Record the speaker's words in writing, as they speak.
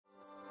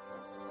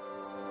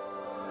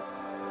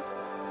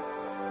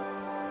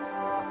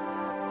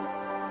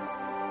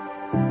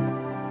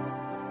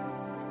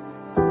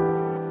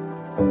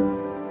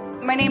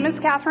My name is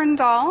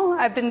Dahl.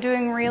 I've been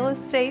doing real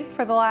estate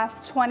for the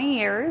last 20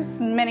 years,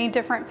 many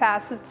different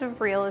facets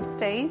of real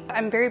estate.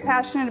 I'm very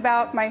passionate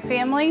about my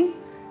family,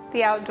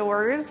 the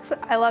outdoors.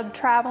 I love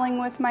traveling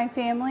with my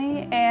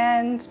family,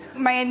 and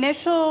my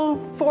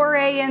initial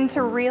foray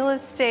into real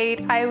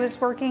estate, I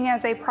was working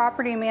as a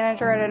property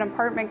manager at an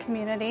apartment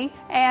community,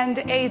 and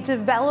a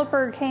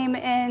developer came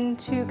in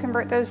to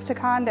convert those to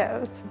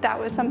condos. That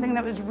was something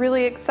that was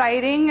really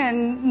exciting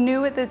and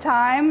new at the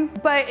time,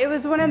 but it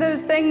was one of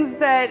those things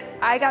that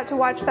I got to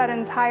watch that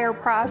entire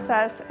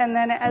process, and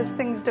then as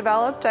things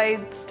developed,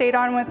 I stayed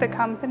on with the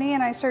company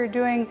and I started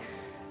doing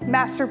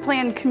master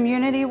plan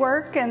community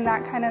work and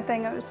that kind of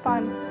thing. It was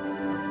fun.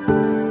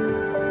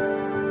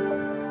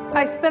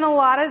 I spent a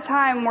lot of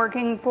time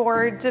working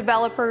for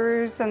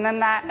developers, and then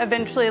that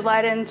eventually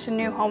led into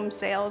new home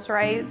sales,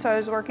 right? So I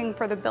was working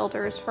for the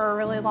builders for a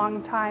really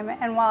long time,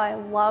 and while I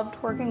loved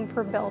working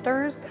for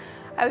builders,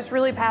 I was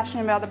really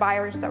passionate about the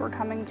buyers that were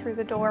coming through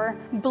the door.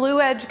 Blue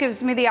Edge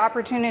gives me the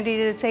opportunity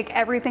to take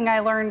everything I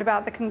learned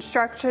about the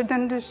construction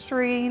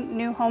industry,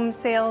 new home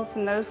sales,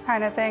 and those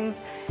kind of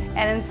things,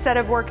 and instead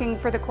of working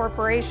for the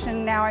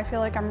corporation, now I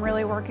feel like I'm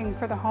really working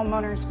for the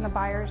homeowners and the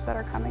buyers that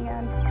are coming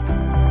in.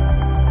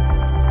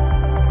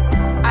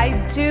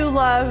 I do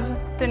love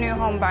the new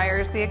home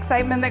buyers, the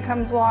excitement that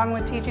comes along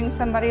with teaching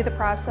somebody the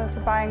process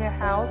of buying a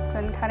house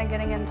and kind of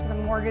getting into the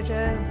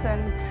mortgages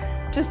and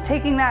just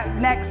taking that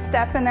next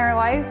step in their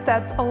life.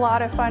 That's a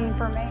lot of fun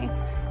for me.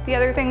 The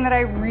other thing that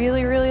I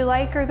really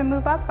like are the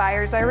move-up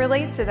buyers. I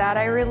relate to that.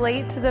 I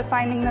relate to the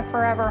finding the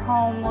forever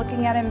home,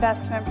 looking at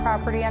investment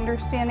property,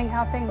 understanding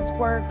how things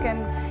work,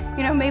 and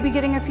maybe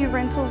getting a few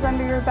rentals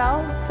under your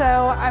belt. So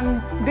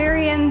I'm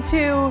very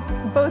into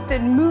both the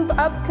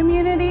move-up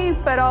community,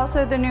 but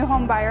also the new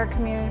home buyer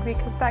community,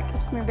 because that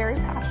keeps me very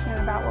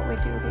passionate about what we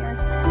do here.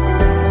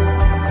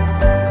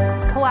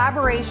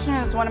 Collaboration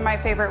is one of my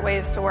favorite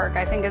ways to work.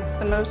 I think it's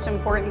the most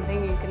important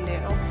thing you can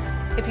do.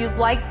 If you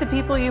like the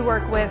people you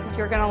work with,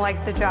 you're going to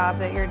like the job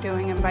that you're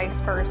doing, and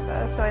vice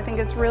versa. So I think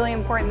it's really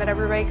important that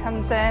everybody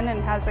comes in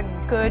and has a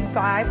good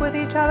vibe with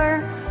each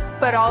other,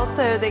 but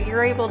also that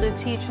you're able to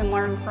teach and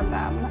learn from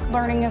them.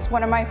 Learning is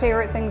one of my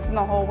favorite things in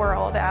the whole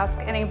world. Ask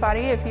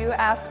anybody. If you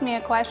ask me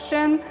a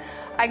question,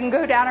 I can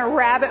go down a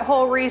rabbit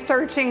hole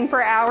researching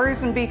for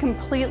hours and be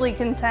completely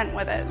content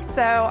with it.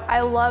 So I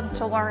love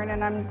to learn,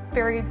 and I'm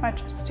very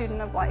much a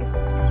student of life.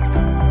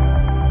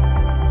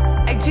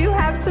 I do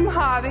have some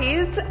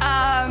hobbies.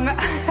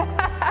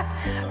 I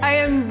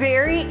am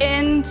very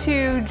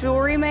into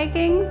jewelry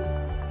making.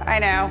 I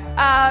know.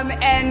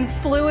 And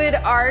fluid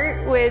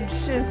art, which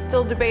is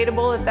still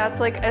debatable if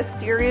that's like a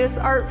serious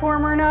art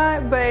form or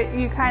not, but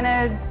you kind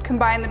of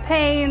combine the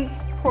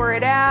paints, pour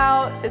it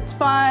out, it's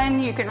fun,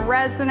 you can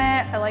resin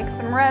it. I like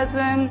some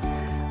resin.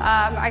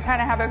 I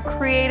kind of have a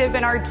creative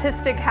and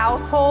artistic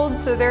household,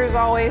 so there's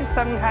always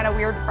some kind of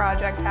weird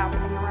project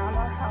happening around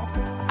our house.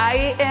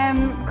 I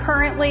am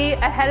currently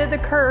ahead of the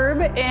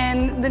curve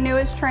in the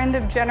newest trend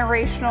of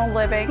generational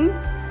living.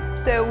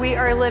 So we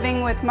are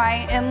living with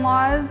my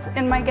in-laws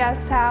in my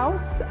guest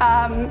house.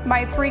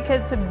 My 3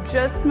 kids have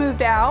just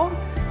moved out,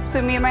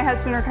 so me and my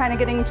husband are kind of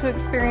getting to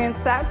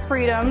experience that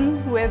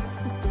freedom with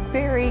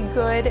very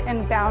good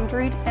and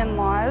boundaried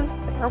in-laws.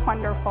 They're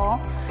wonderful.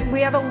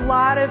 We have a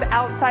lot of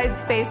outside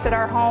space at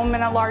our home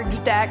and a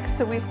large deck,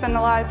 so we spend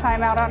a lot of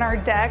time out on our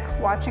deck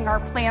watching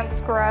our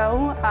plants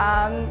grow,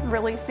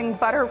 releasing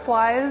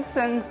butterflies,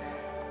 and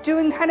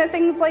doing kind of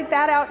things like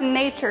that out in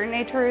nature.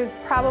 Nature is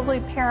probably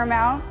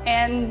paramount,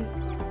 and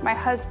my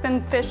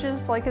husband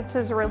fishes like it's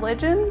his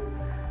religion.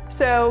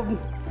 So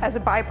as a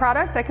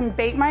byproduct, I can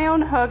bait my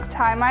own hook,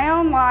 tie my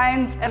own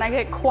lines, and I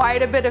get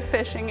quite a bit of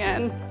fishing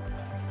in.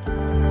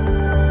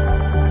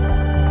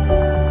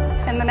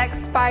 In the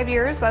next 5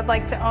 years, I'd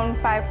like to own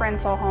 5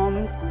 rental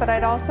homes, but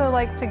I'd also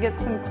like to get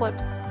some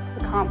flips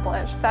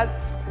accomplished.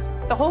 That's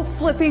the whole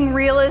flipping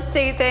real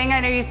estate thing.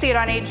 I know you see it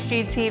on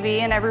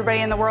HGTV and everybody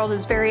in the world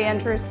is very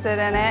interested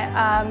in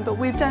it, but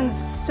we've done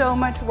so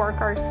much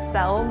work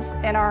ourselves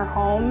in our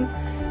home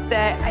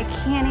that I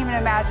can't even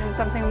imagine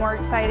something more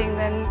exciting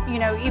than,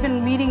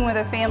 even meeting with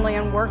a family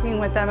and working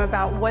with them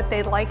about what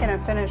they'd like in a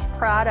finished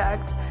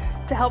product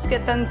to help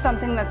get them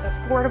something that's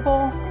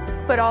affordable,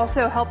 but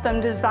also help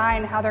them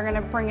design how they're going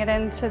to bring it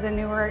into the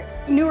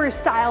newer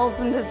styles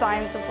and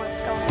designs of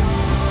what's going on.